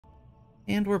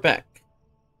And we're back.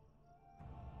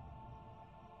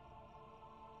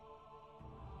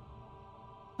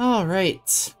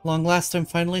 Alright. Long last, I'm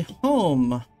finally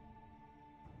home.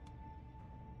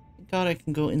 Thank God I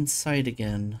can go inside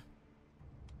again.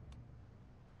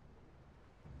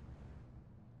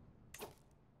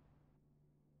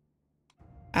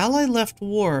 Ally left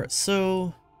war,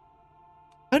 so...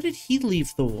 How did he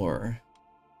leave the war?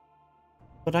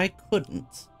 But I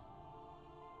couldn't.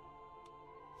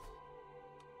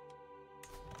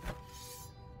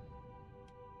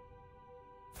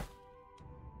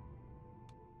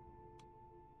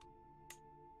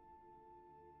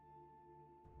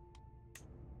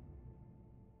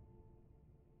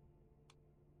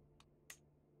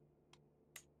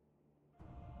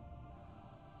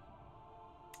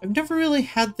 I've never really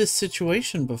had this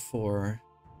situation before.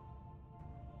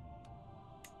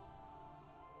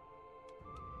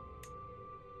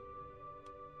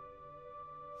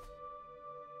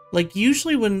 Like,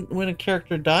 usually when a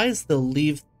character dies, they'll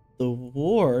leave the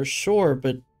war, sure,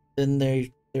 but then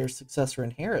their successor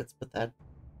inherits, but that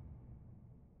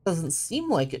doesn't seem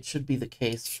like it should be the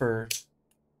case for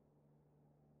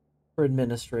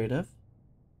administrative.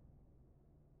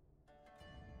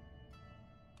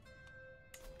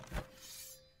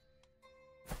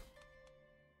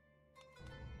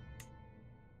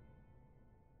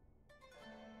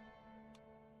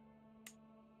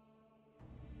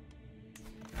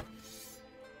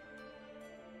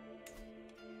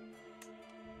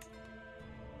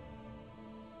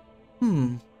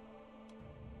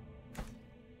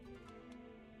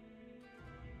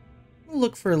 I'll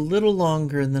look for a little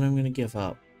longer and then I'm going to give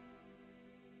up.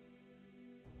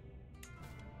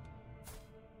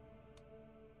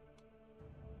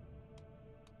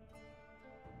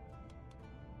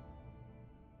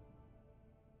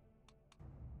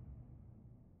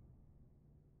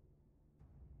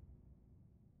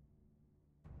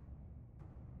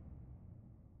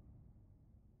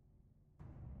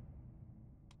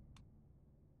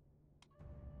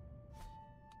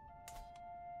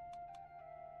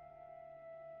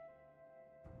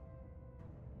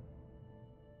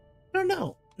 I don't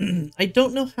know. I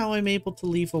don't know how I'm able to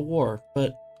leave a war,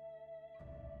 but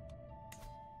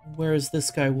whereas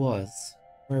this guy was,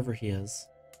 wherever he is.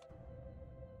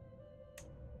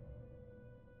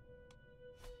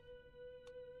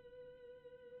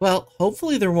 Well,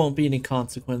 hopefully there won't be any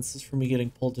consequences for me getting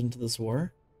pulled into this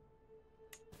war.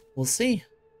 We'll see.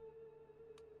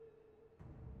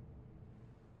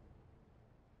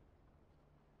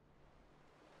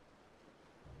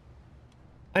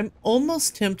 I'm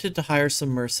almost tempted to hire some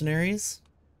mercenaries.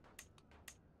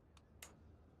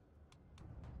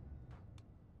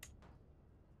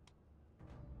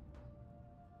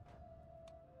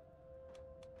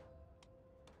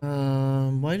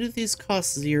 Why do these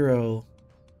cost 0?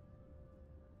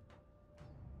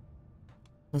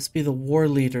 Must be the war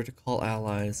leader to call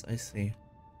allies, I see.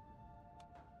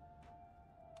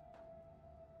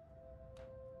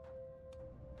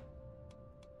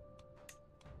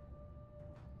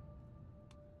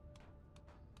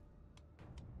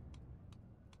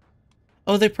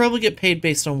 Oh, they probably get paid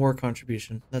based on war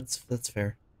contribution. That's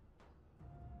fair.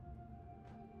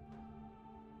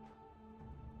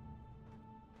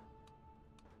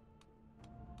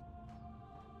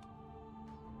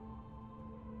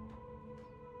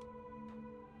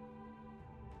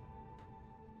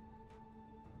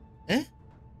 Eh?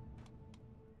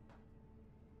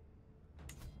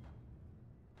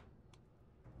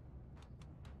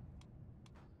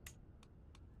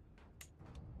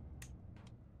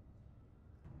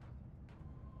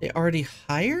 They already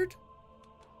hired?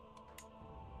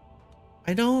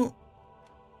 I don't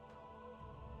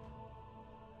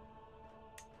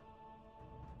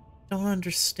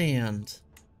understand.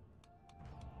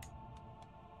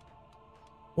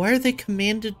 Why are they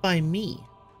commanded by me?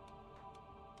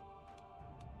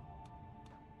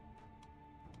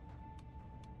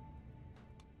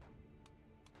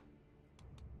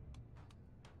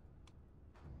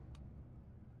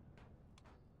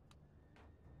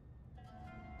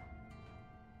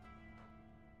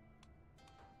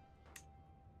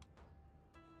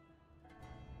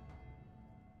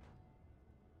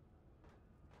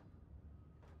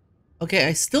 Okay,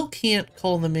 I still can't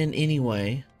call them in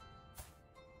anyway.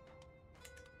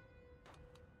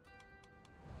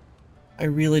 I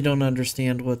really don't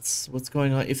understand what's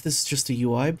going on. If this is just a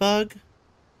UI bug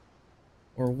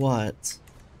or what.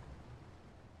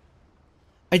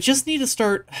 I just need to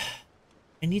start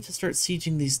I need to start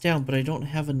sieging these down, but I don't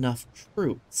have enough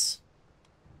troops.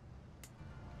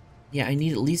 Yeah, I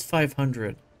need at least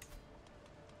 500.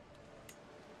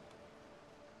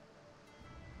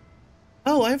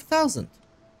 Oh, I have 1,000.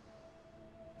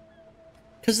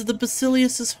 Because of the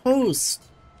Basilius's host.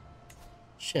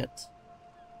 Shit.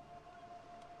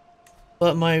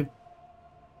 But my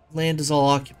land is all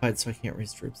occupied, so I can't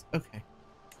raise troops. Okay.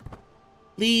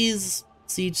 Please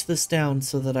siege this down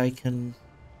so that I can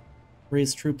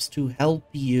raise troops to help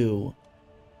you.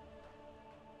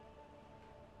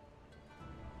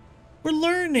 We're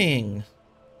learning.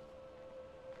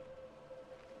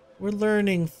 We're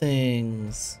learning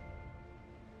things.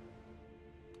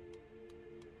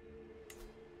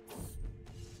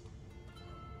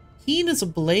 Keen as a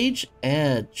blade's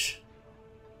edge.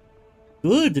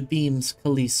 Good, beams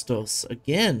Callistos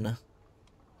again.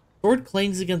 Sword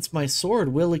clangs against my sword,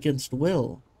 will against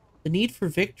will. The need for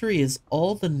victory is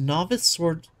all the novice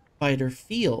sword fighter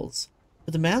feels.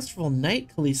 But the masterful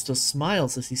knight Callistos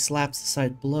smiles as he slaps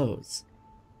aside blows.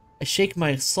 I shake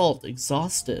my assault,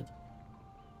 exhausted.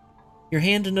 Your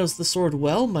hand knows the sword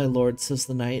well, my lord, says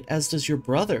the knight, as does your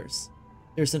brother's.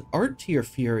 There's an art to your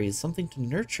furies, something to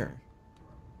nurture.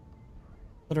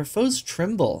 But our foes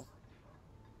tremble.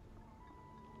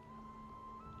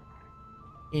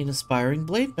 An aspiring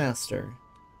blade master.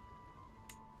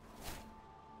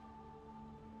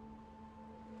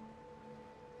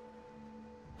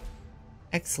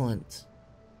 Excellent.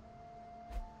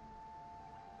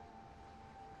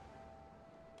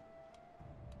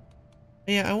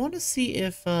 Yeah, I want to see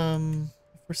if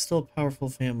we're still a powerful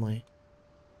family.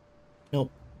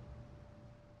 Nope.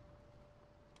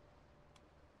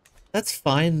 That's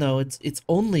fine though. It's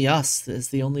only us as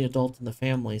the only adult in the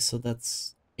family, so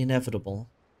that's inevitable.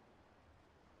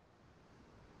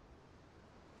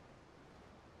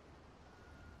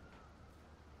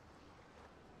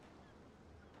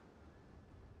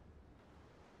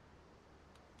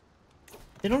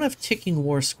 They don't have ticking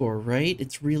war score, right?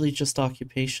 It's really just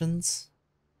occupations.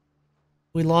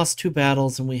 We lost 2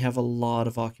 battles and we have a lot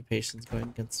of occupations going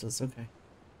against us. Okay.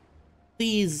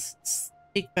 Please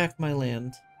take back my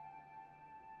land.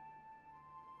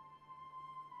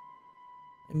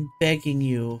 I'm begging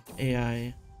you,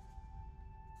 AI.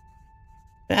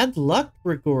 Bad luck,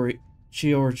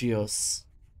 Georgios.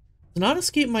 To not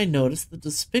escape my notice, the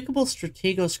despicable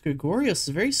Strategos Gregorios is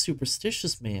a very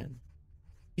superstitious man.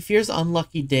 He fears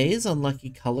unlucky days, unlucky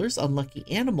colors, unlucky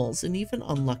animals, and even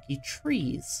unlucky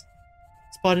trees.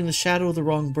 Spotting the shadow of the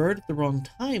wrong bird at the wrong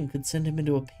time could send him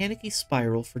into a panicky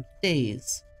spiral for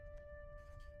days.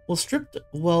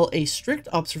 While a strict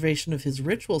observation of his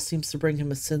ritual seems to bring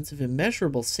him a sense of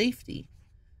immeasurable safety,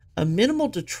 a minimal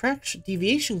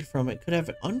deviation from it could have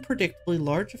unpredictably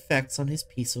large effects on his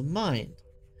peace of mind.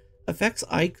 Effects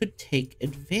I could take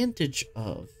advantage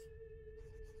of.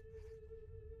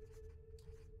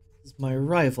 This is my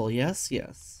rival, yes,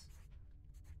 yes.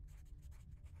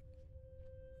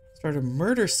 Start a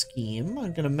murder scheme.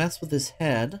 I'm gonna mess with his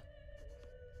head.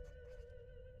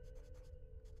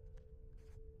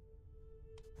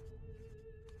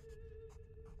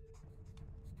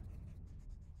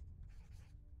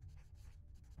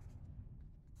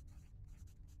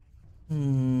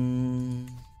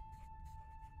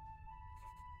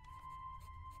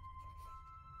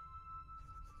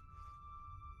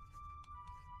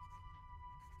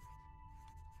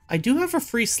 I do have a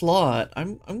free slot.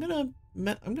 I'm gonna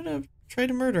try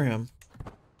to murder him.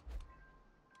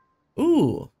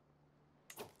 Ooh.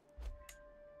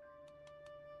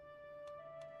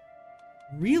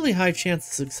 Really high chance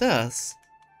of success.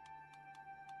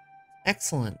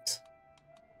 Excellent.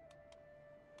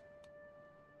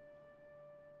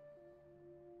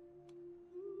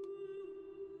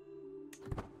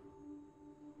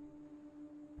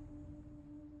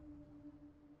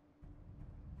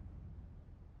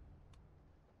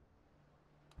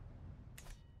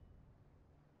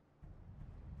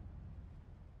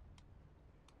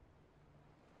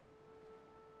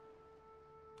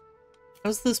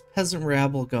 How's this peasant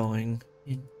rabble going?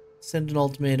 You send an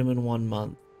ultimatum in 1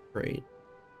 month. Great.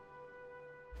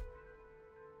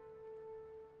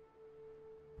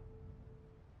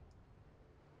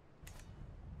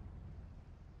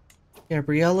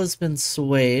 Gabriella's been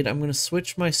swayed. I'm going to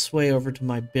switch my sway over to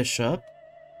my bishop.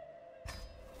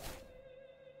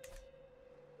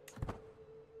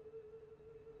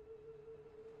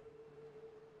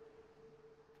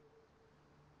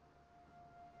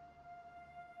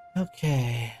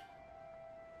 Okay.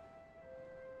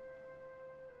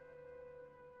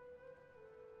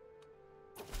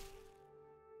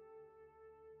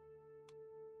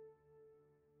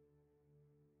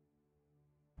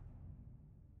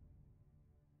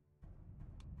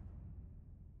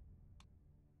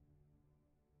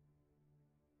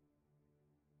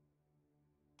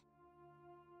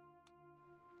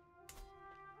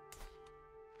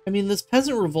 I mean, this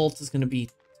peasant revolt is going to be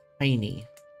tiny.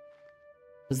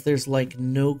 Because there's, like,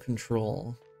 no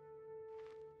control.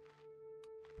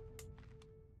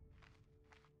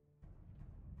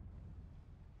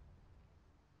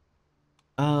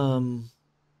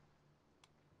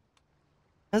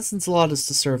 Peasants' lot is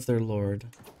to serve their lord.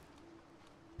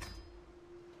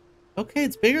 Okay,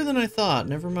 it's bigger than I thought.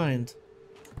 Never mind.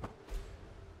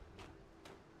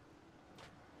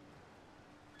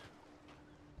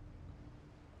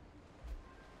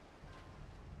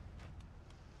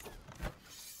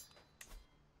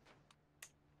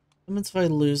 What happens if I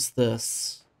lose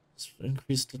this? Just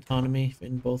increased autonomy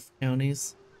in both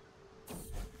counties.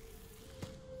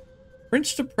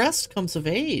 Prince Depressed comes of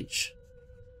age.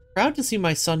 Proud to see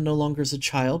my son no longer as a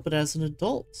child, but as an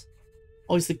adult.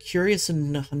 Always the curious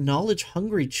and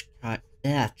knowledge-hungry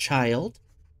child,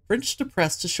 Prince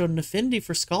Depressed has shown an affinity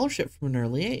for scholarship from an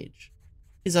early age.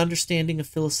 His understanding of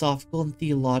philosophical and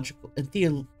theological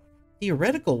and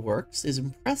theoretical works is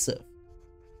impressive,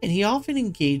 and he often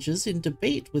engages in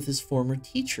debate with his former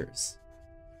teachers.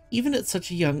 Even at such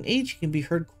a young age, he can be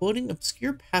heard quoting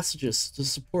obscure passages to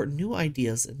support new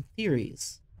ideas and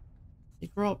theories. They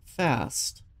grow up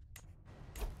fast.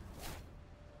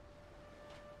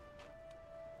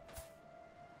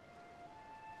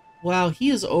 Wow, he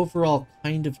is overall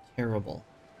kind of terrible.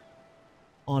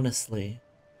 Honestly.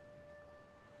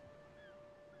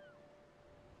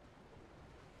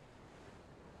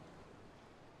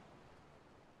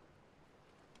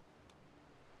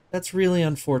 That's really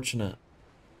unfortunate.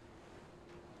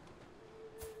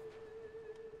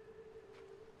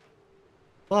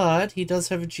 But he does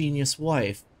have a genius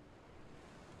wife.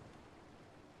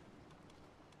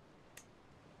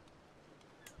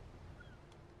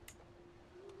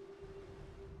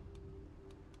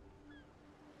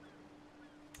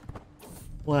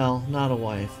 Well, not a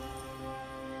wife.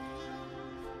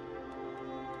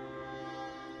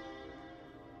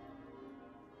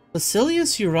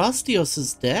 Basilius Eurostios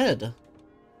is dead.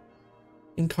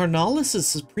 In Carnalis'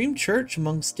 supreme church,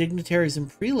 amongst dignitaries and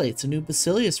prelates, a new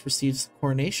Basilius receives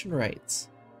coronation rites.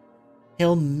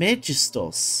 Hail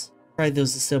Megistos, cried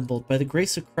those assembled. By the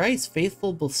grace of Christ,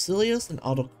 faithful Basilius and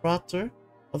autocrator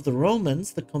of the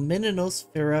Romans, the Komnenos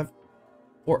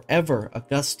forever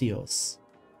Augustios.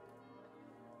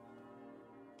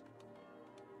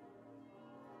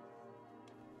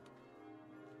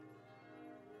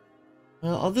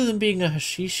 Well, other than being a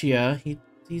Hashishia,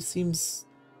 he seems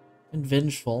and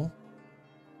vengeful.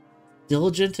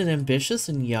 Diligent and ambitious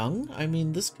and young. I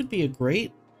mean, this could be a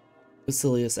great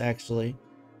Basilius, actually.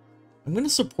 I'm going to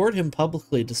support him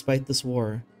publicly despite this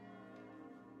war.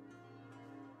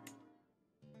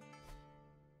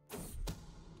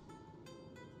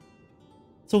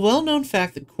 It's a well-known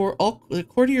fact that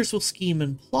courtiers will scheme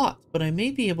and plot, but I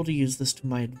may be able to use this to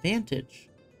my advantage.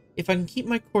 If I can keep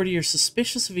my courtiers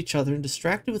suspicious of each other and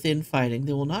distracted with infighting,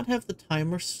 they will not have the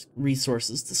time or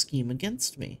resources to scheme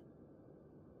against me.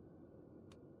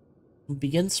 I'll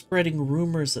begin spreading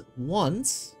rumors at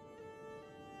once.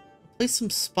 I'll place some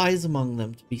spies among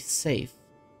them to be safe.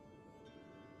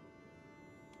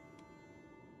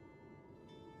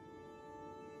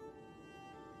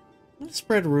 I'm going to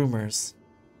spread rumors.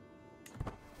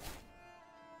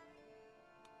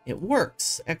 It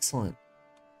works. Excellent.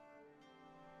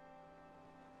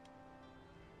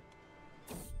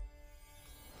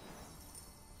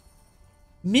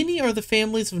 Many are the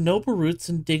families of noble roots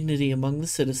and dignity among the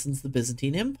citizens of the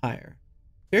Byzantine Empire.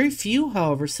 Very few,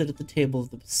 however, sit at the table of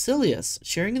the Basilius,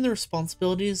 sharing in the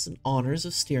responsibilities and honors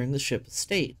of steering the ship of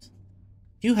state.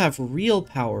 Few have real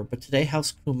power, but today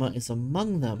House Kuma is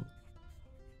among them.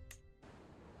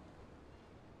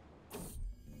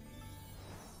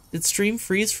 Did stream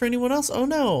freeze for anyone else? Oh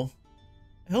no!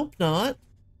 I hope not.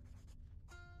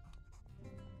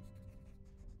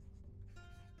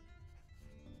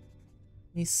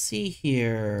 Let me see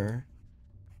here.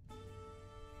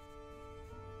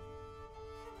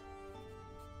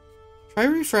 Try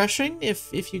refreshing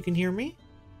if you can hear me.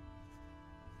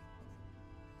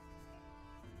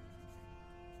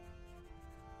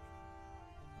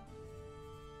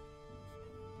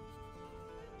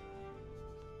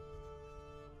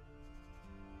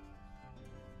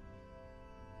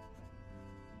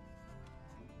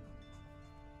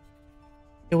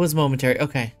 It was momentary.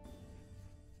 Okay.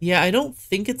 Yeah, I don't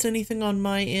think it's anything on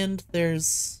my end.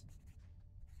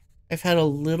 I've had a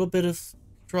little bit of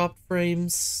dropped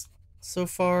frames so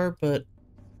far, but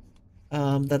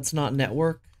that's not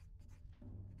network.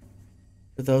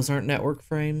 Those aren't network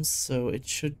frames, so it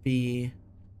should be...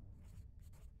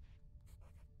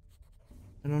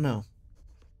 I don't know.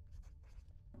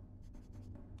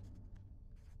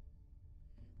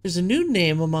 There's a new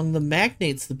name among the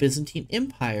magnates of the Byzantine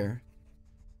Empire.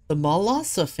 The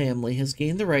Malassa family has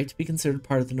gained the right to be considered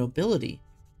part of the nobility.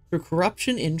 Through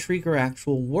corruption, intrigue, or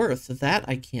actual worth, that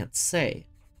I can't say.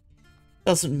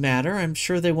 Doesn't matter, I'm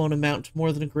sure they won't amount to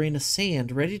more than a grain of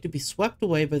sand, ready to be swept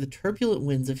away by the turbulent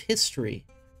winds of history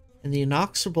and the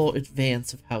inexorable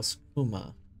advance of House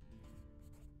Kuma.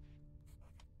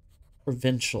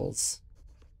 Provincials.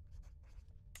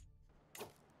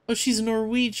 Oh, she's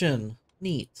Norwegian.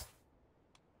 Neat.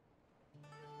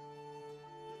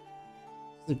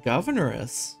 The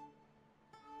governoress.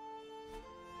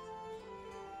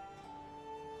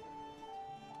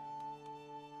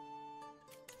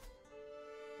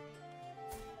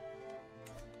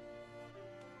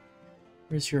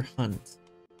 Where's your hunt?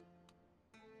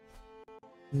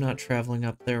 I'm not traveling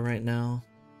up there right now.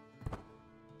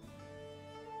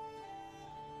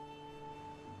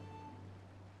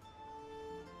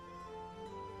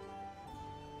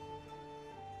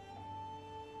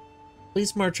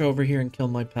 Please march over here and kill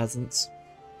my peasants,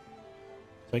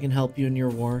 so I can help you in your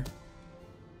war.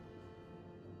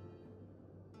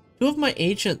 Two of my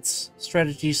agents,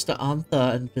 Strategista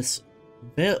Antha and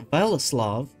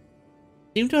Velislav,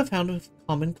 seem to have found a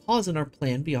common cause in our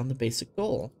plan beyond the basic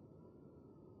goal.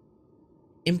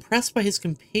 Impressed by his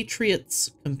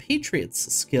compatriots'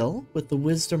 skill, with the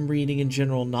wisdom, reading, and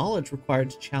general knowledge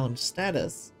required to challenge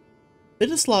status,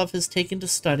 Velislav has taken to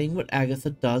studying what Agatha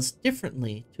does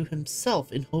differently to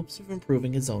himself in hopes of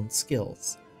improving his own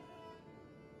skills.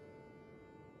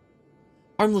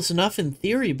 Harmless enough in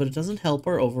theory, but it doesn't help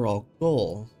our overall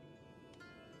goal.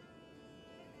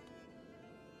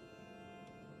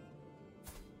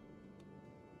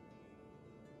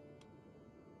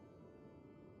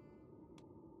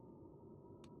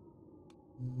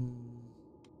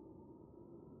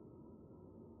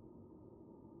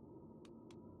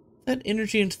 That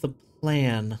energy into the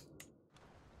plan.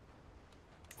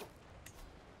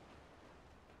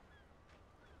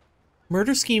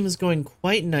 Murder scheme is going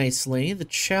quite nicely. The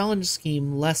challenge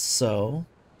scheme less so.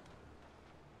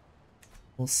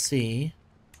 We'll see.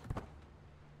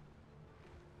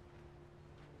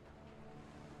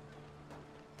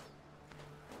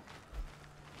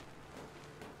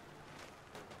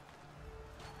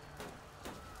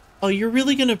 Oh, you're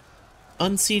really gonna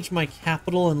unsiege my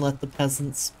capital and let the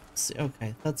peasants...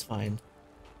 Okay, that's fine.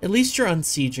 At least you're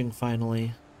unsieging,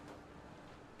 finally.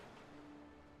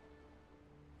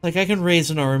 Like, I can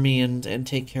raise an army and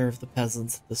take care of the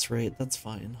peasants at this rate. That's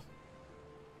fine.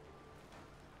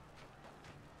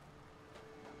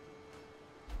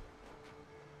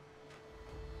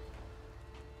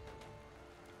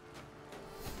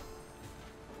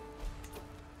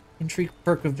 Intrigue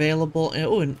perk available.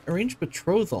 Oh, an arranged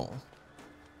betrothal.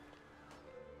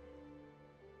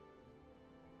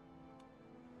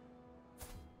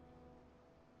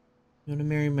 You want to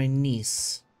marry my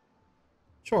niece?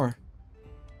 Sure.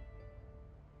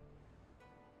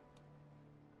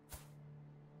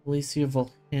 Alicia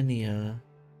Volhynia.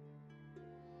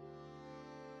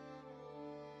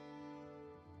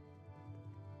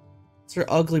 It's her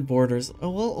ugly borders.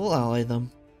 Oh, we'll ally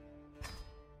them.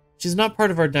 She's not part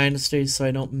of our dynasty, so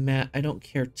I don't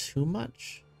care too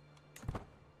much.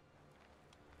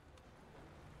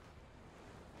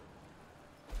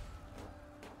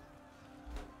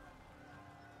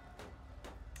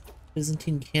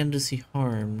 Byzantine candidacy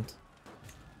harmed.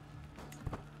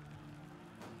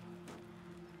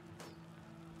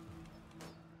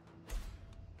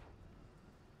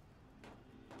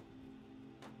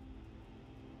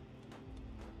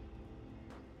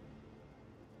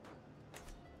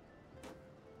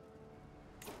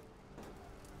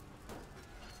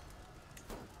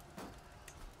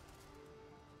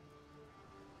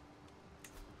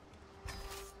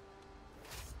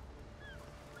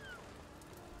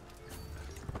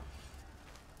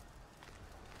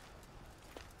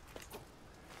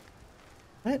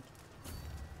 What?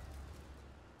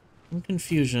 I'm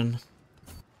confusion.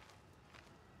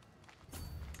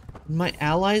 My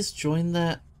allies join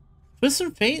that? Twists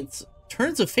and fates,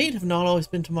 turns of fate have not always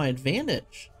been to my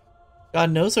advantage. God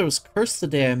knows I was cursed the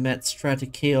day I met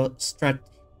Strategos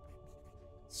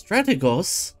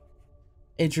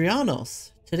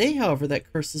Adrianos. Today, however,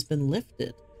 that curse has been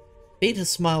lifted. Fate has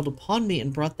smiled upon me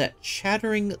and brought that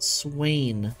chattering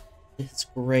swain to his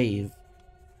grave.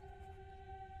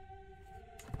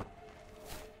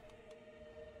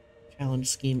 Challenge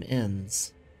scheme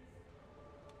ends.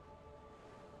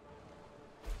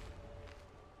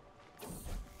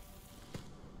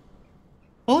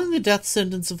 Following the death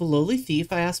sentence of a lowly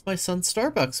thief, I asked my son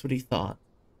Starbucks what he thought.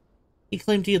 He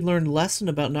claimed he had learned a lesson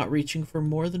about not reaching for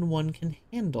more than one can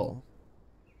handle.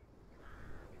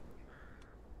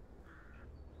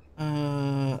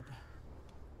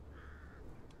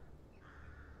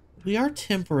 We are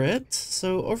temperate,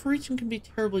 so overreaching can be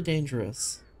terribly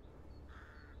dangerous.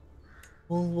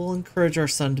 We'll encourage our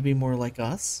son to be more like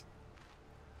us.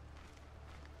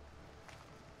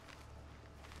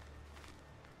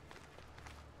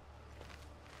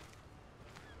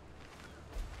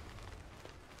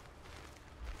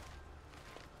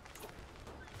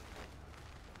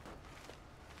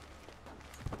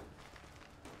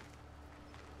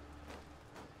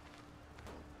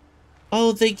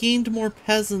 Oh, they gained more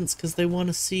peasants because they won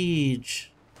a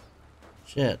siege.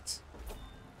 Shit.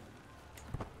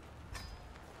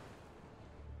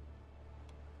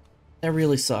 That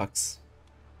really sucks.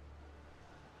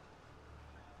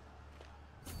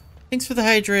 Thanks for the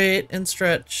hydrate and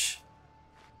stretch.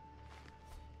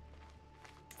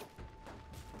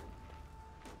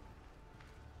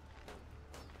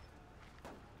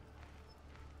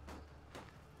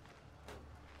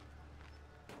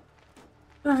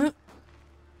 Uh-huh.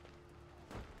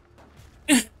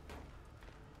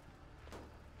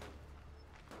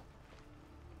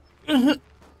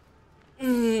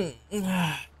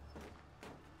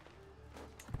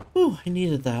 Ooh, I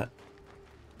needed that.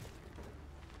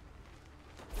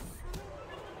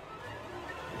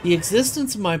 The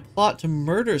existence of my plot to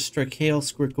murder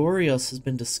Stracheos Gregorios has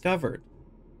been discovered.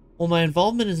 While my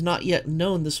involvement is not yet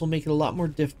known, this will make it a lot more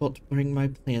difficult to bring my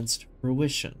plans to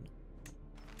fruition.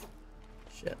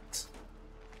 Shit.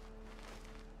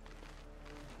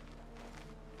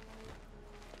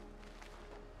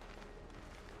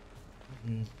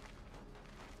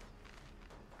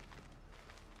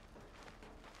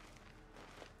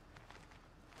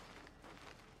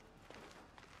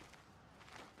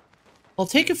 I'll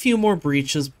take a few more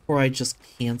breaches before I just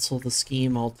cancel the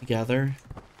scheme altogether.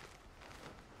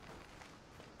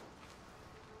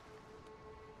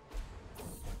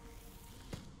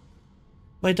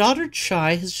 My daughter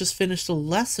Chai has just finished a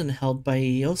lesson held by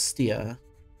Eostia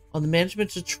on the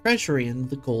management of treasury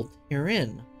and the gold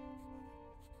herein.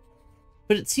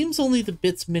 But it seems only the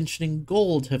bits mentioning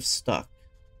gold have stuck.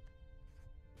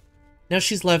 Now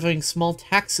she's levying small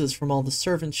taxes from all the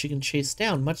servants she can chase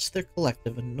down, much to their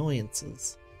collective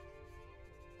annoyances.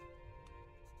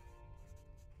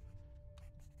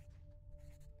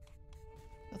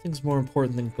 Nothing's more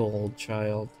important than gold,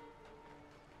 child.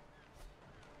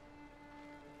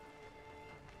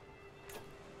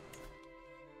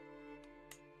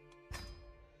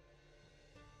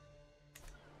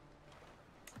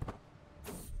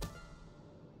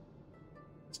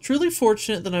 Truly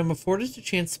fortunate that I'm afforded a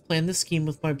chance to plan this scheme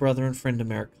with my brother and friend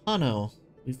Americano.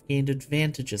 We've gained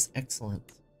advantages. Excellent.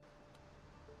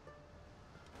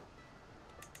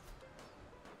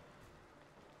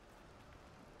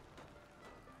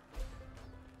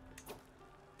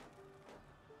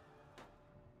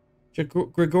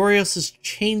 Gregorios'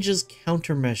 changes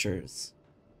countermeasures.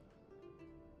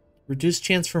 Reduced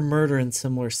chance for murder and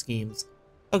similar schemes.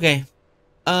 Okay.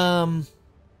 I'm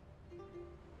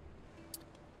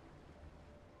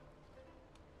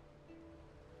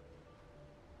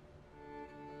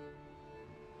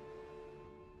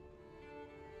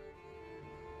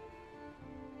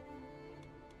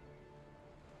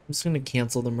just going to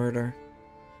cancel the murder.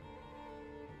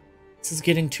 This is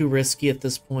getting too risky at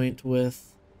this point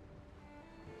with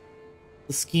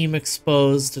the scheme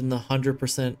exposed and the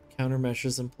 100%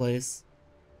 countermeasures in place.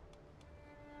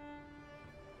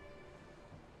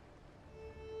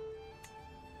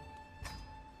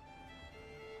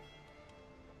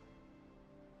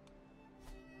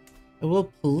 I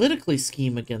will politically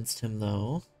scheme against him,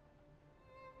 though.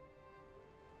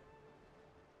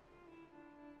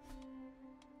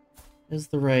 Is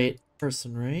the right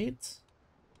person, right?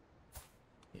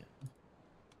 Yeah.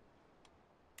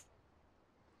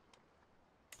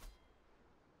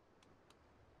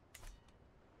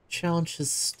 Challenge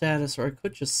his status, or I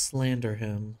could just slander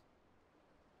him.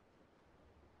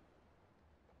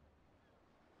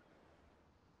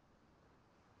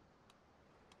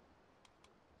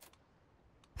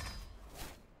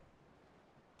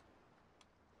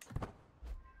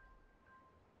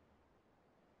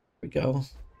 There we go.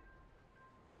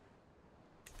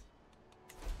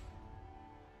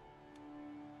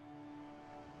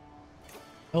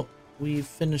 Oh, we've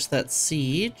finished that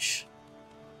siege.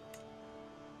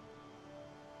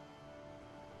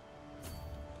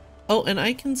 Oh, and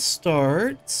I can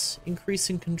start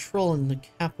increasing control in the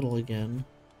capital again.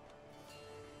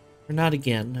 Or not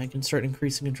again, I can start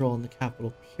increasing control in the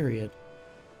capital, period.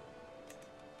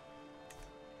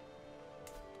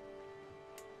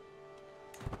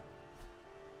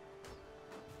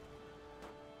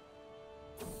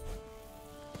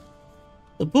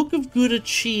 The Book of Gouda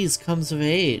Cheese comes of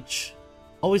age.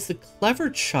 Always the clever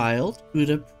child,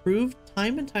 Buddha proved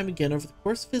time and time again over the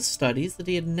course of his studies that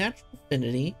he had a natural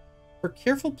affinity for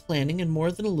careful planning and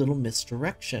more than a little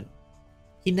misdirection.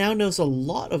 He now knows a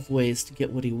lot of ways to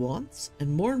get what he wants,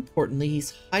 and more importantly,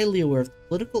 he's highly aware of the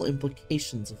political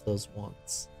implications of those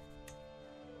wants.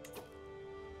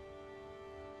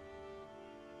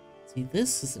 See,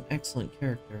 this is an excellent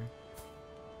character.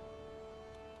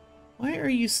 Why are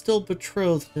you still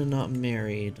betrothed and not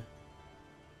married?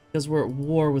 Because we're at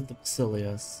war with the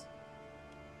Basilius.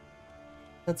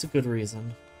 That's a good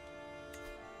reason.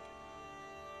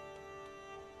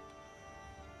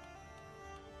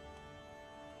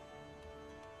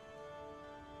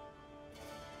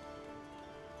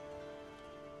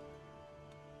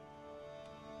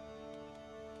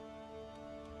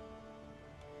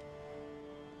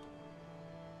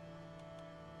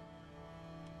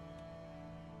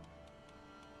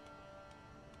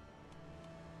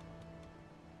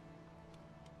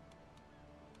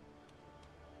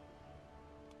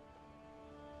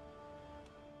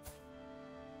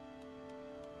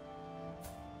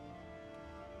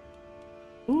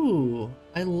 Ooh,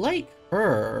 I like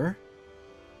her.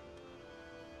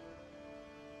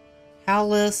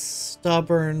 Callous,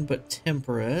 stubborn, but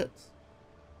temperate.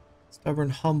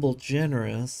 Stubborn, humble,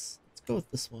 generous. Let's go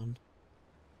with this one.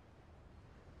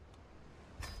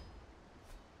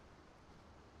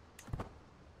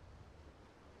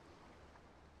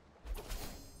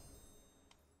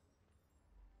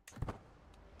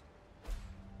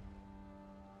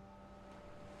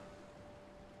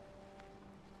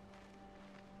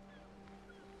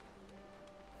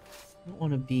 I don't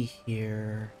want to be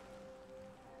here.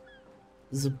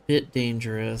 This is a bit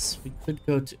dangerous. We could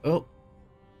go to... Oh.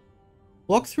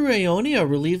 Walk through Ionia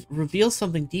reveals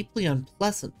something deeply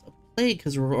unpleasant. A plague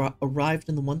has arrived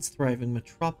in the once thriving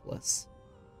metropolis.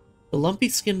 The lumpy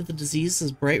skin of the disease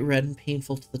is bright red and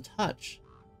painful to the touch.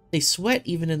 They sweat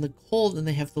even in the cold, and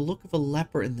they have the look of a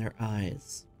leper in their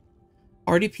eyes.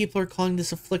 Already people are calling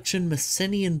this affliction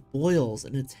Messenian boils,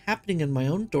 and it's happening in my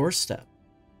own doorstep.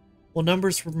 While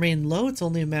numbers remain low, it's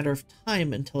only a matter of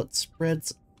time until it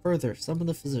spreads further. Summon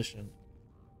the physician.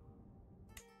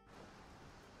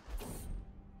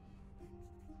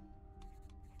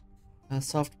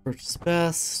 Soft approach is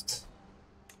best.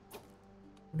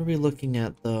 What are we looking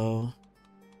at, though?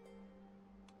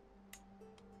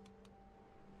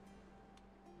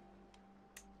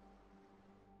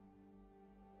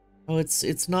 Oh,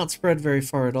 it's not spread very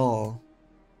far at all.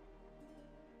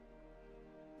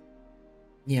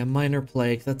 Yeah, minor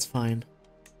plague, that's fine.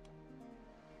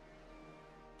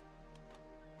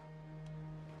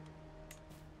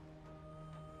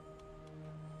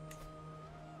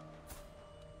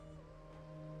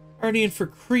 Already in for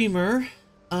Creamer.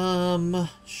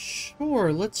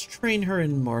 Sure, let's train her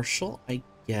in martial, I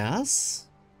guess.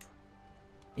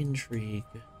 Intrigue.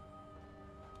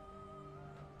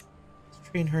 Let's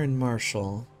train her in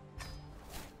martial.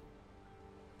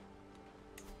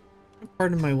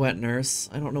 Pardon my wet nurse.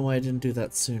 I don't know why I didn't do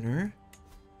that sooner.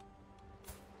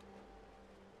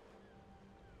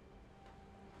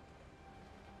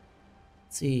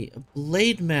 Let's see, a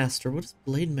Blade Master. What does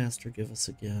Blade Master give us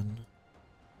again?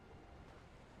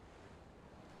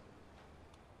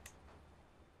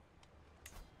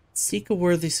 Seek a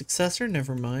worthy successor,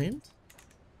 never mind.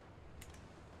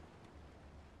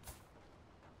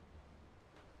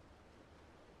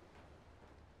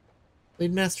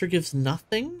 Blade Master gives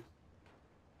nothing?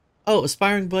 Oh,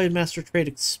 Aspiring Blade Master trait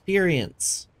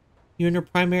experience. You and your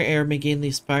primary heir may gain the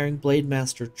Aspiring Blade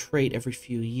Master trait every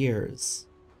few years.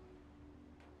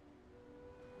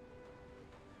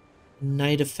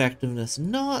 Knight effectiveness.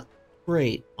 Not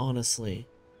great, honestly.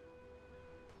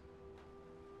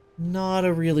 Not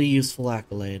a really useful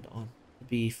accolade, to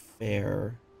be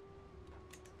fair.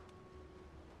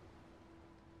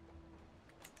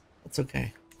 That's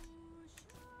okay.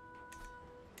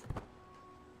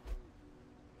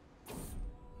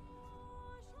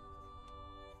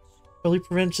 Early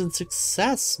prevention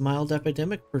success. Mild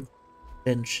epidemic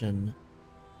prevention.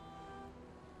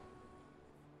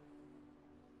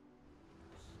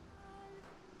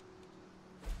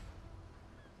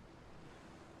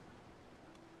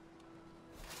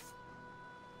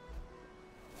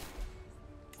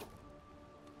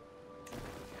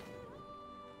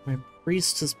 My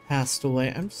priest has passed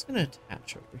away. I'm just gonna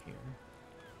attach over here.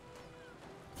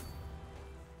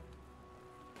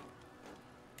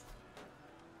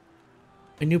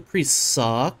 My new priest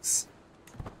sucks.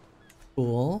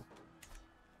 Cool.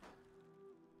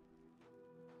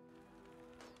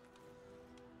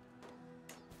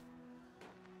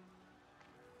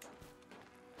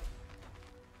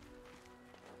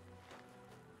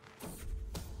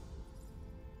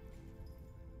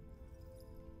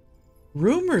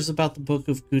 Rumors about the Book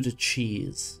of Gouda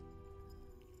cheese.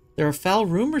 There are foul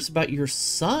rumors about your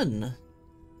son.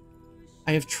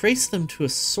 I have traced them to a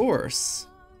source.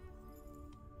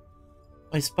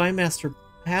 My spy master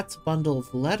Pat's bundle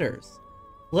of letters.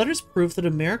 Letters prove that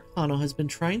Americano has been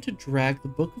trying to drag the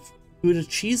Book of Gouda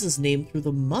cheese's name through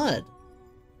the mud.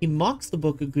 He mocks the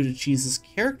Book of Gouda cheese's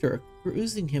character,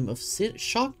 accusing him of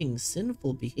shocking,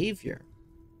 sinful behavior.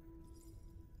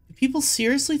 Do people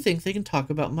seriously think they can talk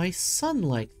about my son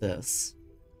like this?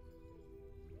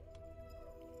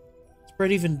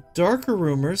 Spread even darker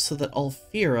rumors so that all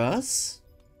fear us.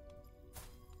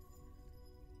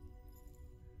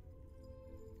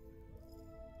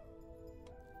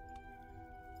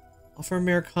 Offer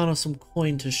Americano some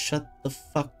coin to shut the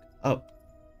fuck up.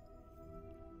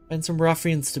 Find some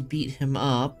ruffians to beat him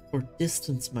up or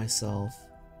distance myself.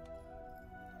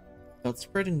 About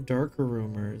spreading darker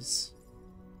rumors.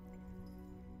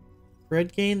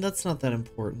 Bread gain? That's not that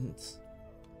important.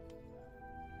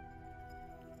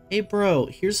 Hey bro,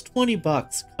 here's 20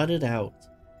 bucks. Cut it out.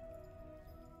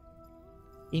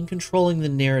 In controlling the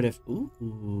narrative.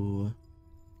 Ooh.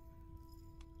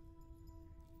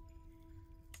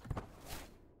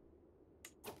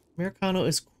 Americano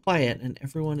is quiet and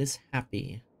everyone is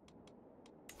happy.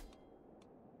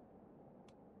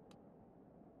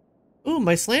 Ooh,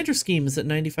 my slander scheme is at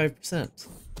 95%.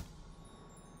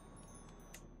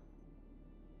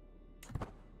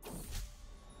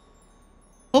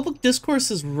 Public discourse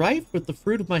is rife with the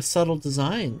fruit of my subtle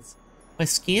designs. My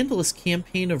scandalous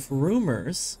campaign of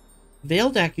rumors,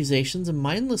 veiled accusations, and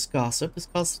mindless gossip has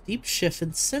caused a deep shift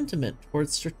in sentiment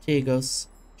towards Strategos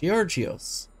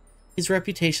Georgios. His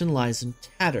reputation lies in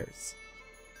tatters.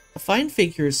 A fine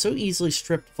figure is so easily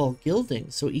stripped of all gilding,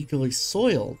 so eagerly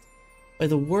soiled by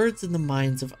the words and the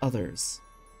minds of others.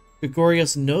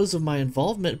 Gregorios knows of my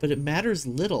involvement, but it matters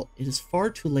little. It is far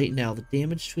too late now. The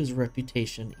damage to his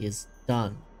reputation is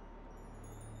done.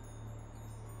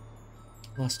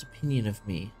 Lost opinion of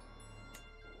me.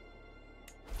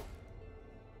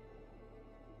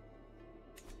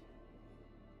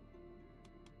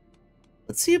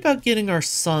 Let's see about getting our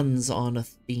sons on a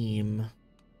theme.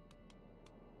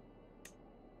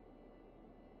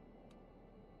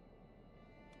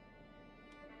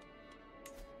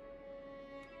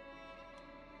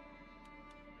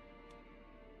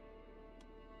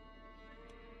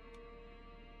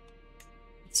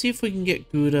 Let's see if we can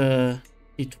get Gouda.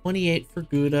 Be 28 for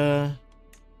Gouda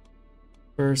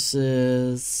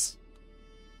versus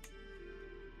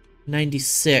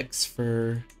 96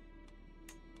 for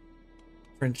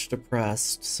French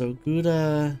Depressed. So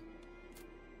Gouda,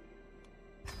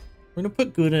 we're gonna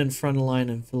put Gouda in front line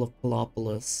in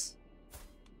Philippopolis.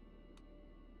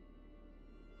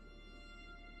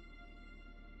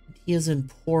 He is in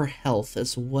poor health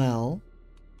as well.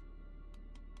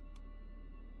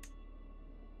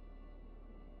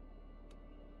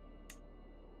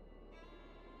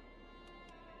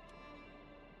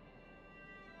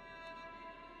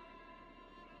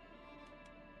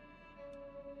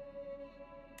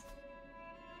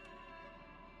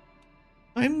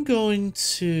 I'm going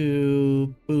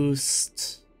to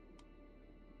boost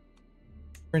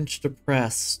French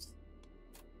Depressed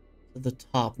to the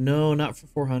top. No, not for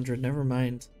 400. Never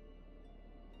mind.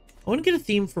 I want to get a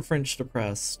theme for French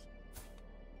Depressed.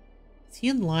 Is he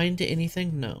in line to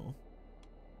anything? No.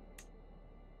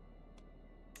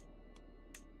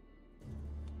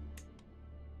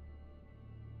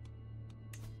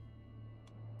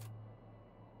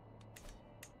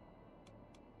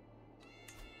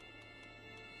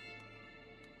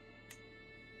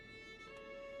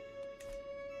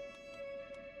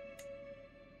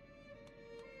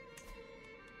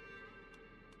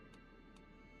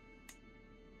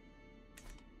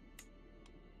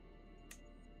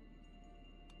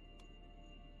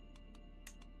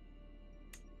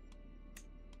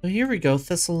 So here we go,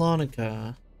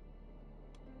 Thessalonica.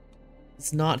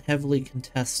 It's not heavily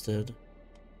contested.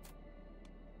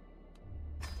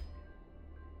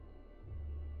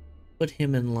 Put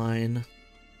him in line.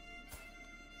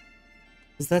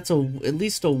 Because that's at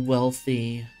least a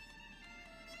wealthy...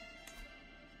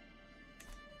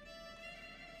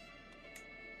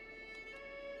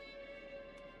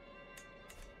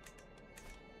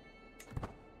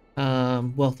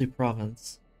 wealthy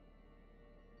province.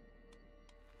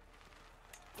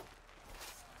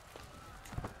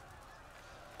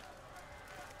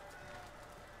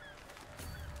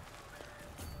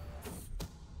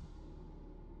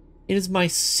 It is my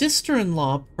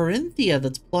sister-in-law, Perinthia,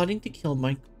 that's plotting to kill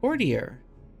my courtier.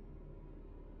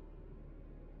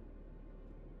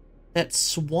 That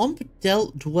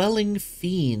swamp-dwelling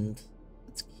fiend.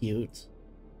 That's cute.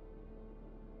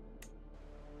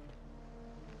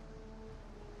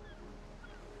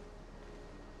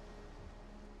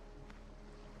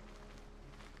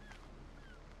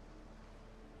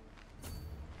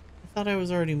 thought I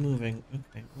was already moving.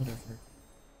 Okay, whatever.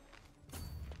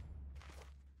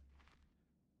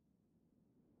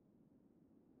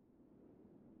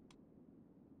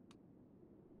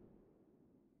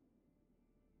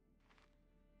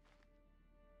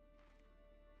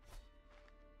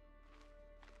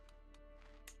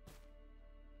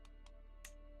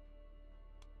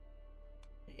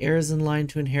 Heir is in line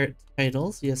to inherit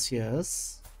titles. Yes,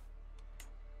 yes.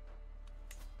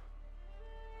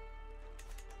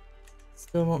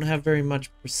 Still don't have very much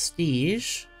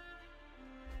prestige.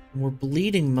 And we're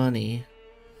bleeding money.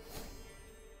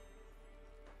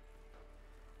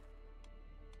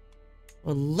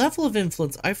 A level of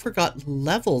influence. I forgot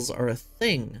levels are a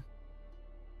thing.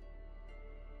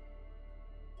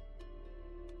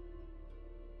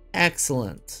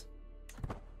 Excellent.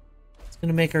 It's going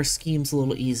to make our schemes a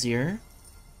little easier.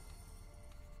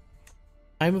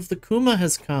 Time of the Kuma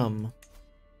has come.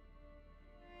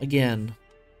 Again.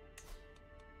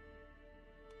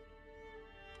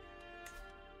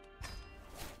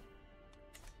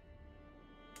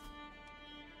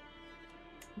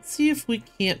 Let's see if we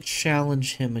can't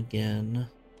challenge him again.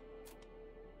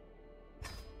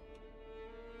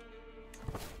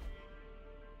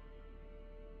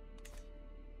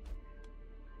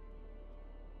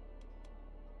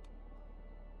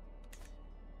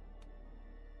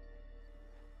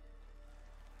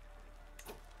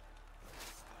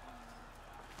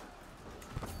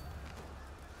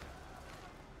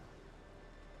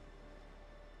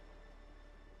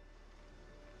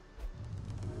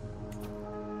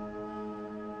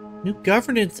 New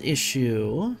governance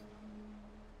issue.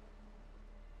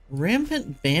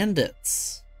 Rampant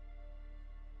bandits.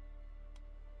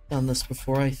 Done this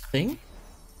before, I think.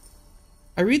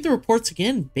 I read the reports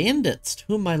again. Bandits, to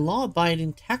whom my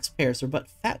law-abiding taxpayers are but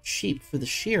fat sheep for the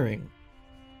shearing.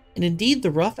 And indeed,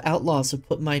 the rough outlaws have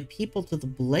put my people to the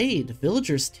blade.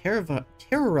 Villagers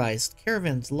terrorized,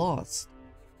 caravans lost.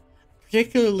 A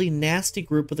particularly nasty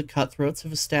group of the cutthroats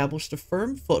have established a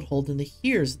firm foothold in the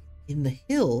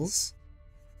hills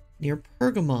near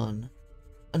Pergamon.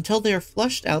 Until they are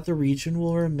flushed out, the region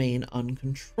will remain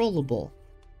uncontrollable.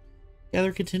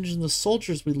 Gather contingent of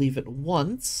soldiers we leave at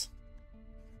once.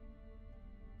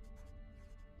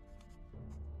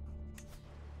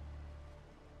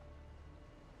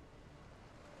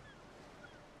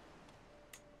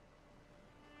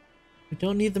 We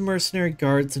don't need the mercenary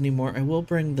guards anymore. I will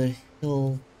bring the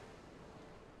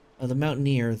the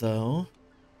mountaineer, though.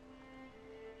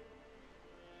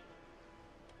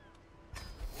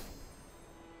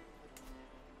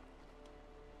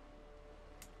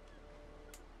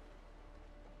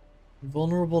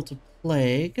 Vulnerable to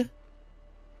plague.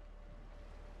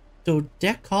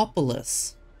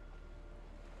 Dodecapolis.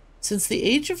 Since the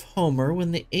age of Homer,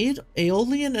 when the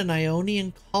Aeolian and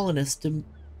Ionian colonists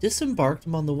disembarked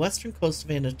on the western coast of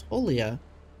Anatolia,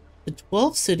 the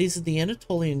 12 cities of the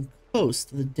Anatolian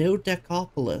coast, the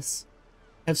Dodecapolis,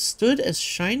 have stood as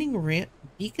shining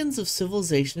beacons of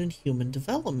civilization and human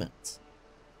development.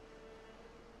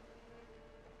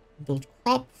 Build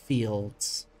crop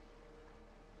fields.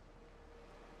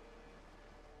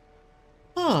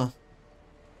 Huh.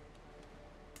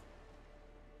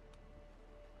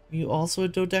 Are you also a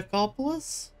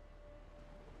Dodecapolis?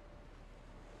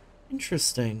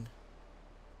 Interesting.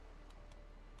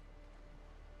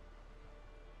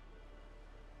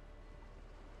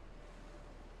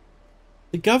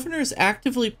 The governor is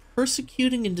actively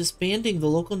persecuting and disbanding the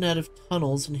local native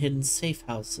tunnels and hidden safe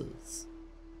houses.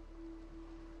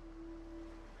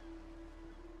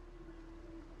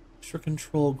 Extra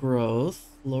control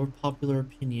growth, lower popular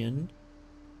opinion.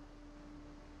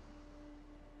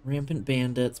 Rampant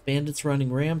bandits, bandits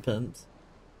running rampant.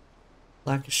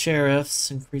 Lack of sheriffs,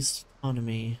 increased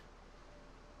autonomy.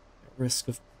 At risk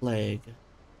of plague.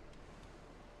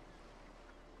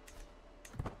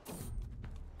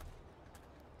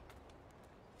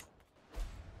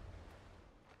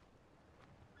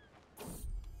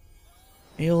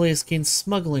 Aeolus gains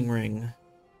smuggling ring.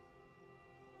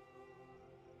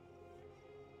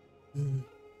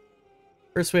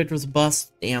 First wave was a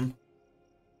bust. Damn.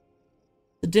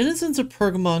 The denizens of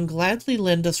Pergamon gladly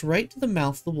lend us right to the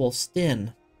mouth of the Wolf's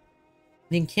Den.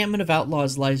 The encampment of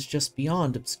outlaws lies just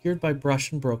beyond, obscured by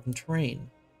brush and broken terrain.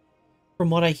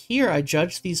 From what I hear, I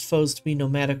judge these foes to be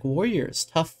nomadic warriors,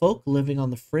 tough folk living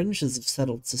on the fringes of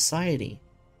settled society,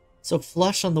 so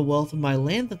flush on the wealth of my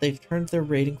land that they've turned their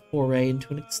raiding foray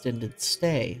into an extended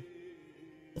stay.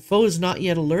 The foe is not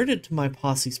yet alerted to my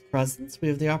posse's presence. We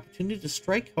have the opportunity to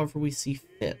strike however we see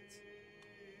fit.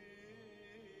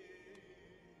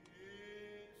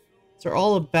 They're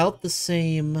all about the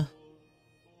same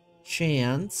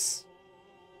chance.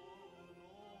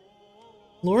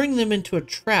 Luring them into a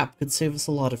trap could save us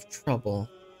a lot of trouble.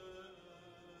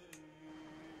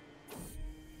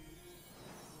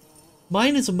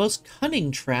 Mine is a most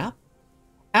cunning trap.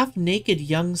 Half-naked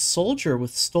young soldier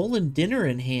with stolen dinner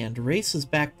in hand races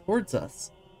back towards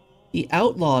us. The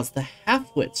outlaws, the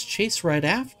half-wits, chase right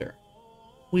after.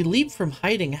 We leap from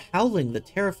hiding, howling. The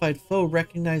terrified foe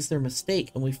recognize their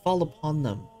mistake, and we fall upon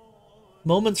them.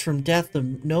 Moments from death, the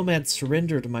nomads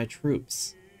surrender to my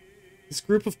troops. This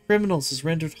group of criminals is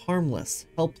rendered harmless,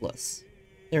 helpless.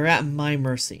 They are at my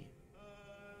mercy.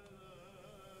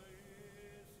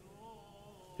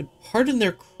 Could pardon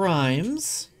their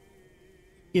crimes,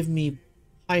 give me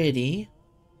piety,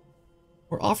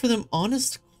 or offer them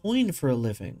honest coin for a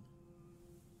living.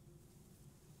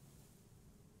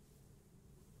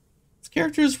 This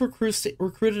character has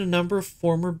recruited a number of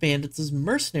former bandits as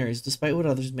mercenaries, despite what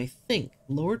others may think.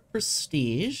 Lowered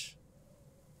prestige,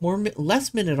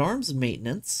 less men-at-arms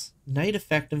maintenance, knight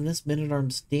effectiveness,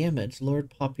 men-at-arms damage,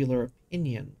 lowered popular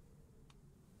opinion.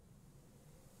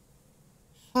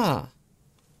 Huh.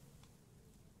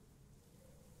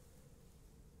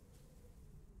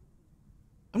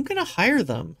 I'm gonna hire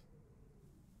them.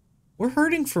 We're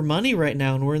hurting for money right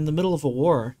now, and we're in the middle of a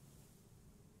war.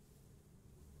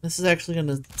 This is actually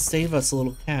gonna save us a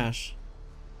little cash.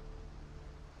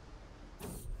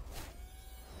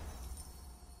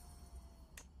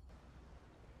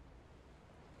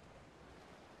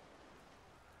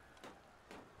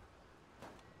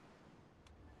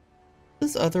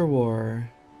 This other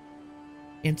war.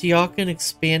 Antiochian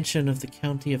expansion of the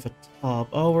county of Atab.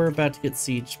 Oh, we're about to get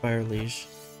sieged by our liege.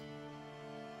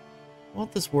 I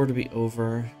want this war to be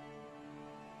over.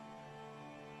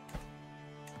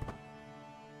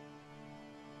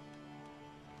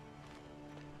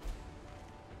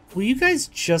 Will you guys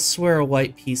just swear a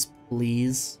white peace,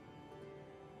 please?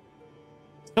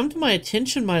 It's come to my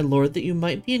attention, my lord, that you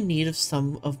might be in need of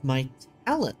some of my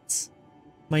talents.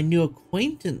 My new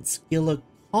acquaintance, Gila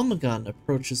Comagon,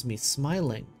 approaches me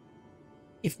smiling.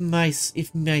 If my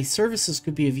services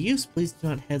could be of use, please do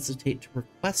not hesitate to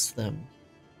request them.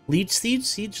 Liege siege,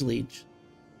 siege liege.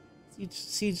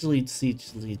 Siege liege,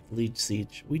 siege liege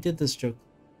siege. We did this joke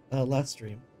last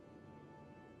stream.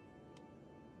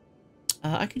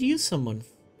 I could use someone.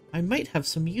 I might have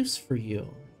some use for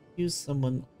you. Use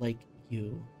someone like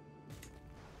you.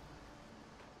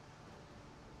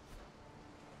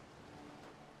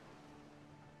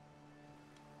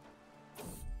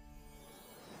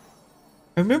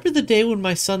 I remember the day when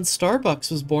my son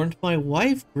Starbucks was born to my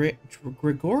wife,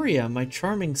 Gregoria, my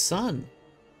charming son.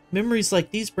 Memories like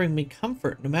these bring me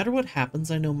comfort. No matter what happens,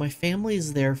 I know my family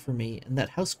is there for me, and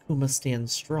that House Kuma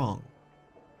stands strong.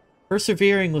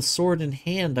 Persevering with sword in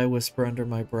hand, I whisper under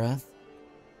my breath.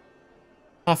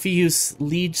 Hafius,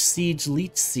 liege siege,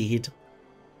 leech seed.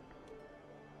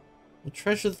 I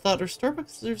treasure the thought, or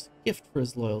Starbucks deserves a gift for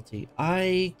his loyalty.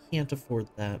 I can't afford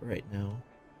that right now.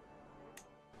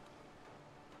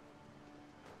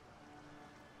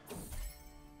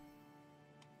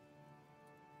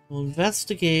 We'll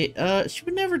investigate. She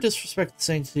would never disrespect the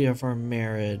sanctity of our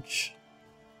marriage.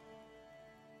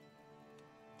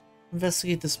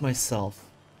 Investigate this myself.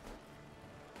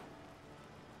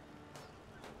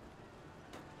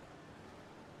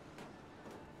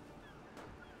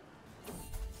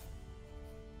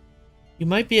 You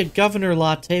might be a governor,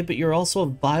 Latte, but you're also a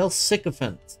vile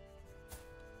sycophant.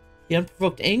 The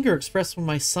unprovoked anger expressed when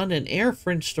my son and heir,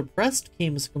 French depressed,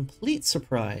 came as a complete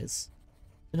surprise.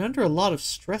 Been under a lot of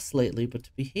stress lately, but to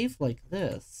behave like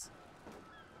this...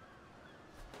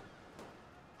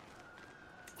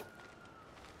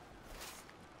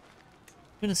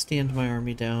 I'm gonna stand my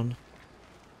army down.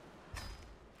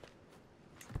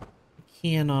 I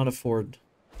cannot afford...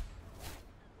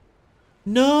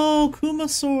 No! Kuma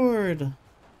sword!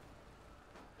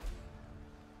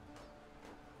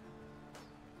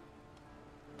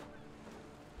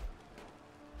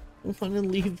 I want to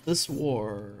leave this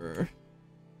war.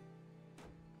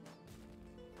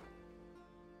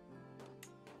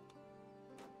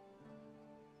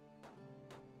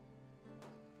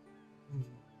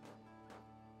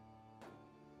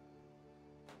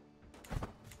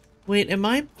 Wait, am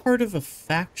I part of a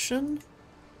faction?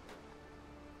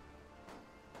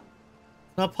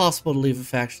 Not possible to leave a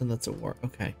faction that's at war.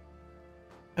 Okay.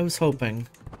 I was hoping.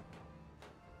 I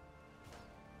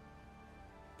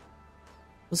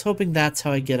was hoping that's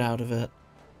how I get out of it.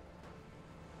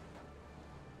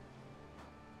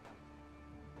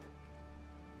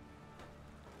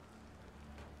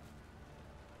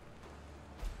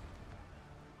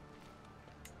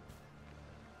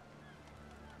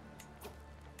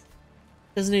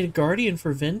 Doesn't need a guardian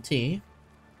for Venti.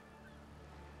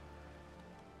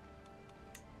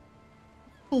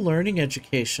 Critical learning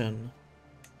education.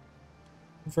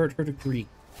 Convert her to Greek.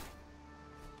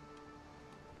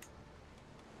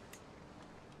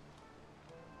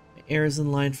 My heir is in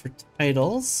line for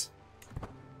titles.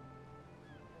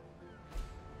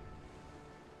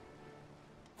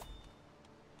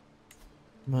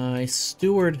 My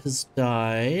steward has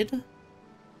died.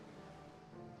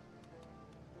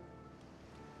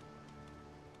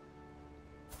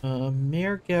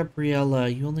 Mayor Gabriella,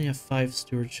 you only have 5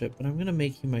 stewardship, but I'm gonna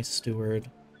make you my steward.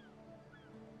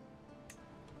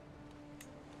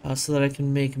 So that I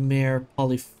can make Mayor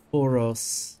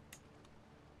Polyphoros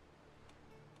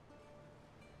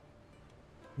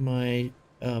my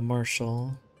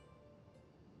marshal.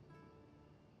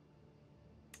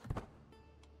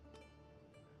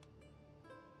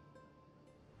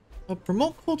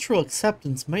 Promote cultural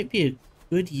acceptance might be a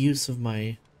good use of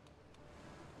my...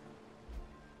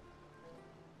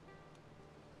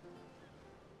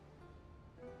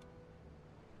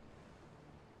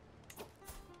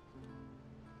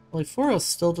 Polyphoros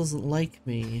still doesn't like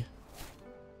me.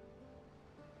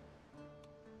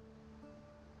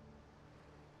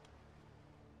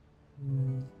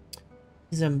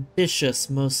 He's ambitious,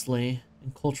 mostly,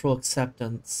 in cultural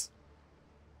acceptance.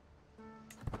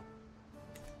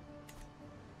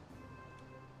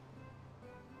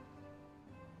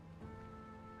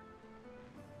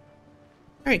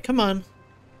 Alright, come on.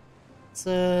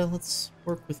 Let's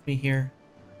work with me here.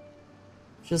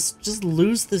 Just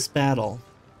lose this battle.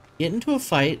 Get into a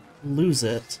fight, lose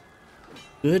it.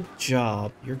 Good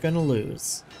job. You're gonna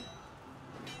lose.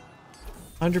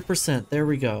 100%. There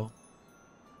we go.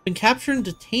 Been captured and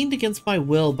detained against my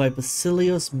will by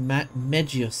Basilios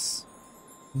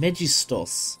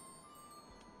Megistos.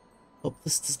 Hope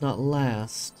this does not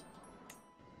last.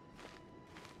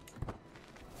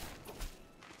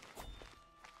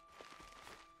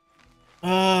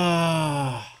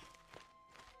 And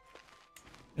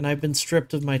I've been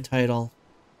stripped of my title.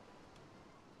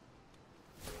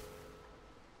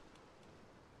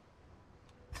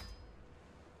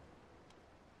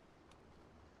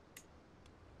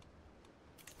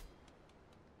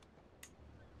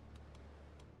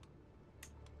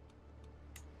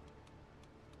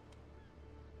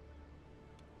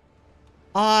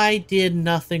 I did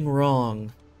nothing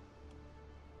wrong.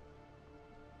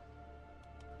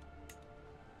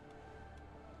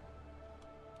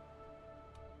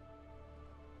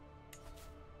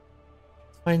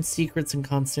 Find secrets in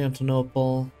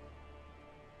Constantinople.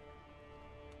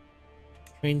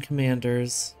 Train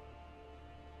commanders.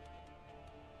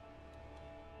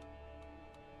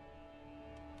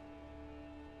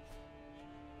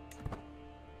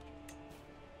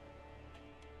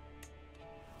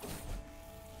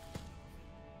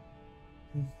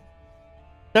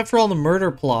 Except for all the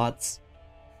murder plots.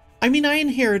 I mean, I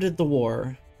inherited the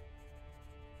war.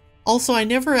 Also, I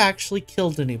never actually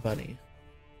killed anybody.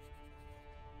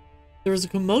 There was a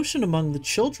commotion among the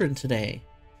children today.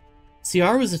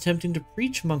 Ciara was attempting to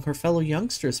preach among her fellow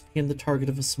youngsters, became the target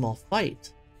of a small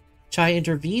fight. Chai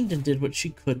intervened and did what she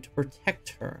could to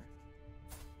protect her.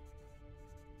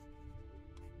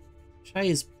 Chai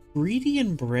is greedy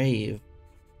and brave.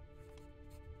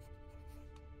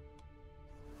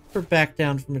 Or back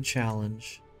down from a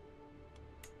challenge.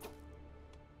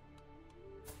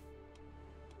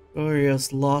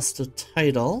 Gorios lost a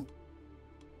title.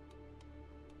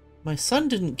 My son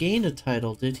didn't gain a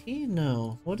title, did he?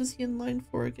 No. What is he in line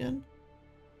for again?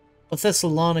 Oh,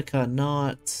 Thessalonica,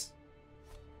 not...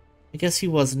 I guess he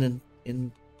wasn't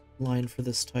in line for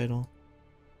this title.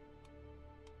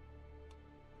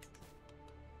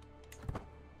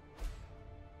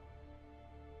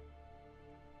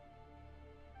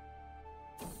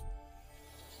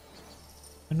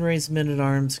 Unraised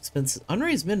men-at-arms expenses.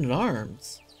 Unraised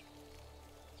men-at-arms?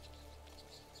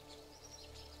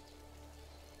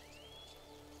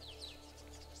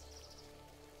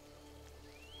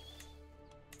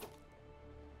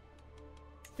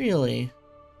 Really?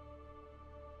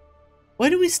 Why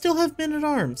do we still have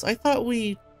men-at-arms? I thought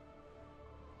we...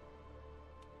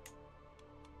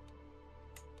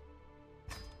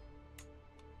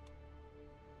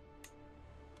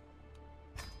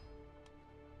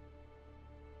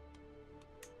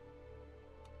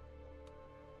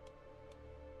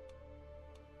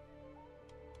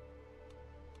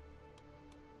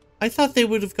 I thought they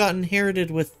would have gotten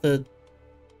inherited with the...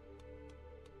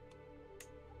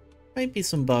 Might be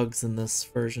some bugs in this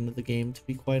version of the game, to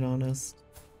be quite honest.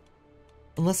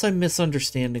 Unless I'm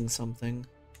misunderstanding something.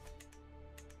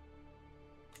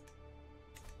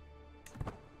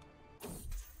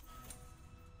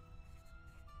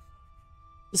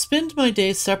 To spend my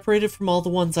days separated from all the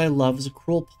ones I love is a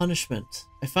cruel punishment.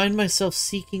 I find myself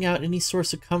seeking out any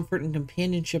source of comfort and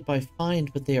companionship I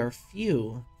find, but they are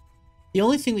few. The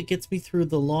only thing that gets me through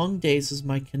the long days is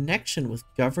my connection with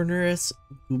Governess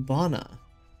Gubana.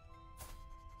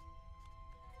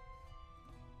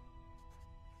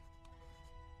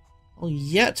 I'll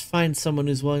yet find someone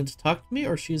who's willing to talk to me,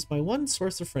 or she is my one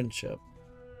source of friendship.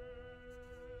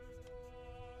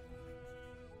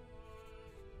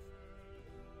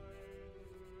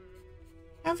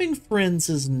 Having friends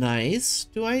is nice.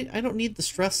 I don't need the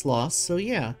stress loss, so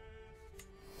yeah.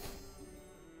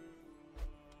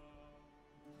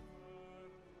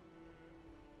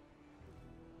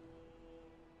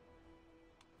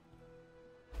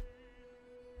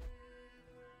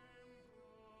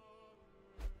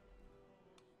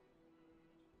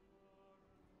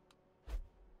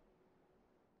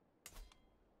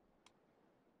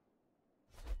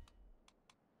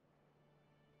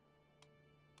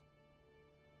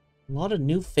 A lot of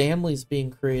new families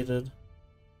being created.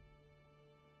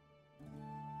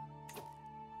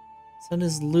 Sun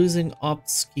is losing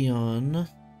Opskion.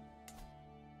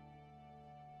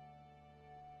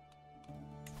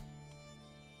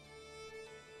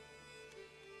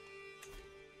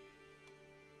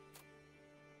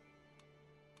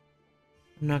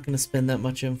 I'm not going to spend that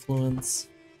much influence.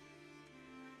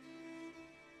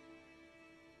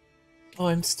 Oh,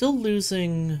 I'm still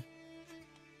losing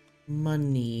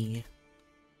money.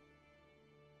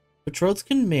 Betrothed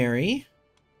can marry.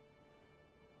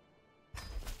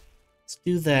 Let's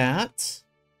do that.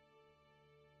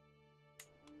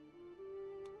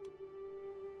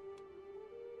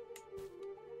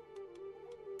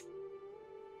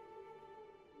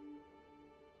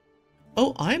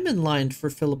 Oh, I'm in line for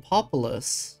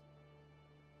Philippopolis.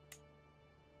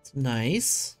 It's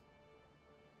nice.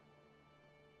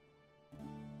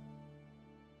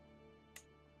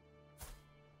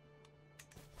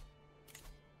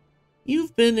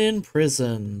 You've been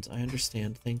imprisoned. I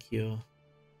understand. Thank you.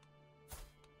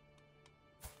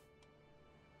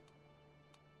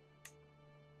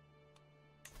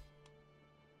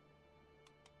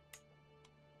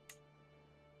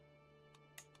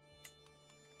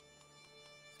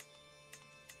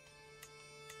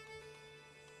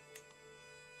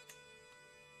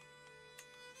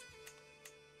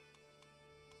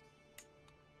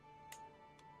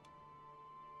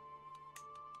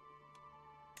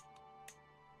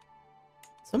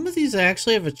 Some of these I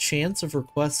actually have a chance of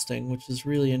requesting, which is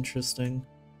really interesting.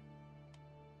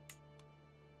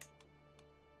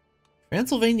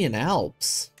 Transylvanian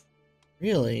Alps?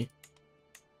 Really?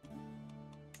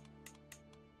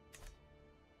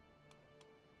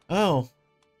 Oh.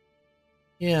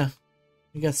 Yeah,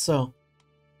 I guess so.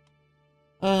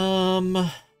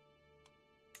 I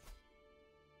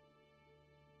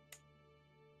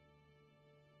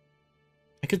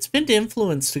could spend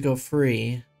influence to go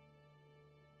free.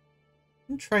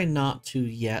 I'm try not to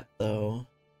yet, though.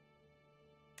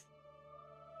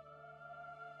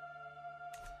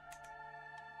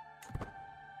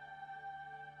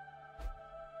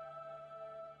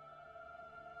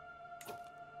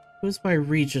 Who's my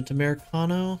regent?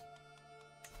 Americano?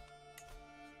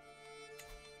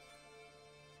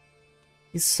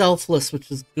 He's selfless, which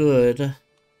is good.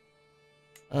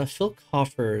 Fill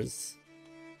coffers.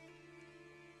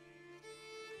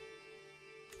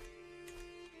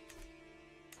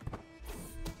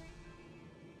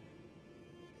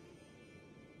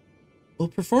 While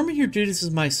performing your duties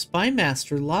as my spy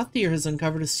master, Lothier has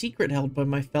uncovered a secret held by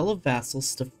my fellow vassal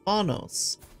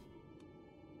Stephanos.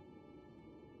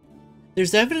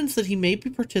 There's evidence that he may be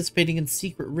participating in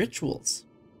secret rituals.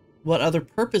 What other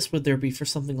purpose would there be for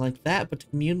something like that but to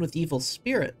commune with evil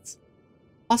spirits?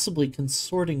 Possibly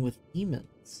consorting with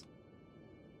demons.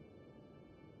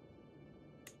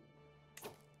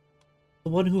 The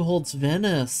one who holds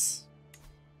Venice.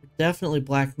 We're definitely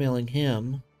blackmailing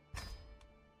him.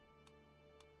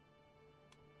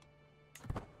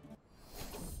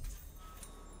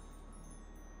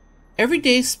 Every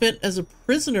day spent as a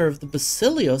prisoner of the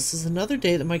Basilios is another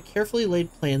day that my carefully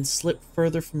laid plans slip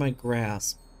further from my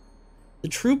grasp. The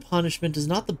true punishment is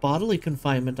not the bodily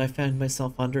confinement I find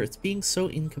myself under, it's being so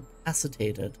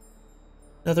incapacitated.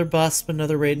 Another bus,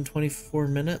 another raid in 24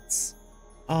 minutes.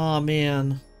 Aw,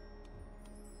 man.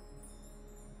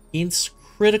 Gains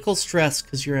critical stress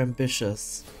because you're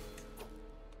ambitious.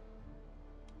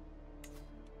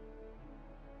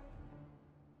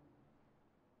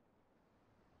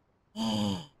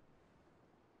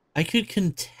 I could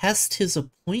contest his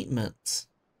appointment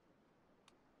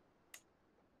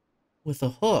with a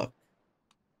hook.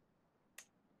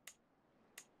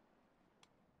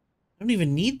 I don't don't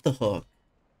even need the hook.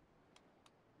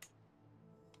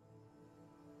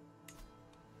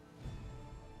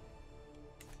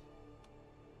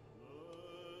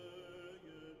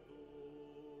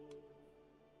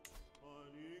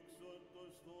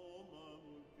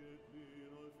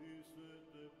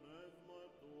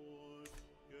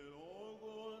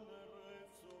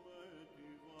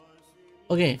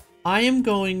 Okay, I am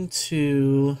going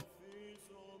to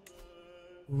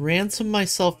ransom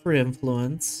myself for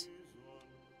influence.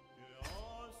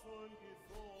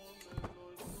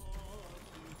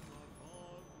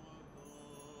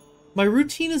 My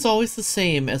routine is always the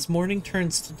same as morning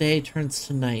turns to day turns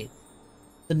to night.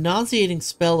 The nauseating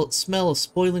smell of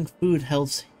spoiling food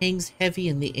hangs heavy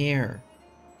in the air.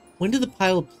 When did the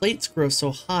pile of plates grow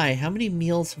so high? How many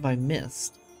meals have I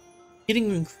missed?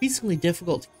 Getting increasingly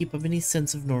difficult to keep up any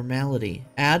sense of normality.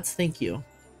 Ads, thank you.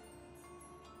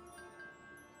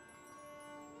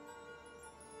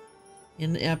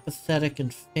 Inapathetic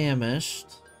and famished.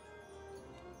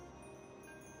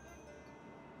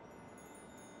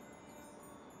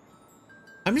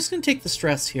 I'm just going to take the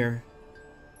stress here.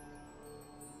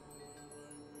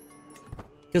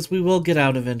 Because we will get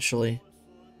out eventually.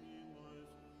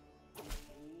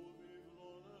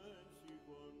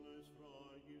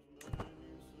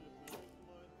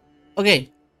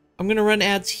 Okay, I'm going to run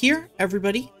ads here.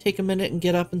 Everybody, take a minute and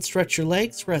get up and stretch your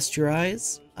legs, rest your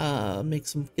eyes, get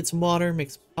some water, make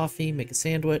some coffee, make a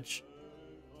sandwich.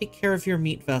 Take care of your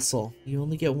meat vessel. You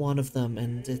only get one of them,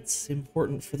 and it's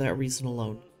important for that reason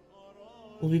alone.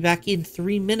 We'll be back in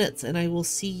 3 minutes, and I will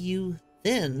see you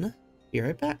then. Be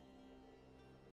right back.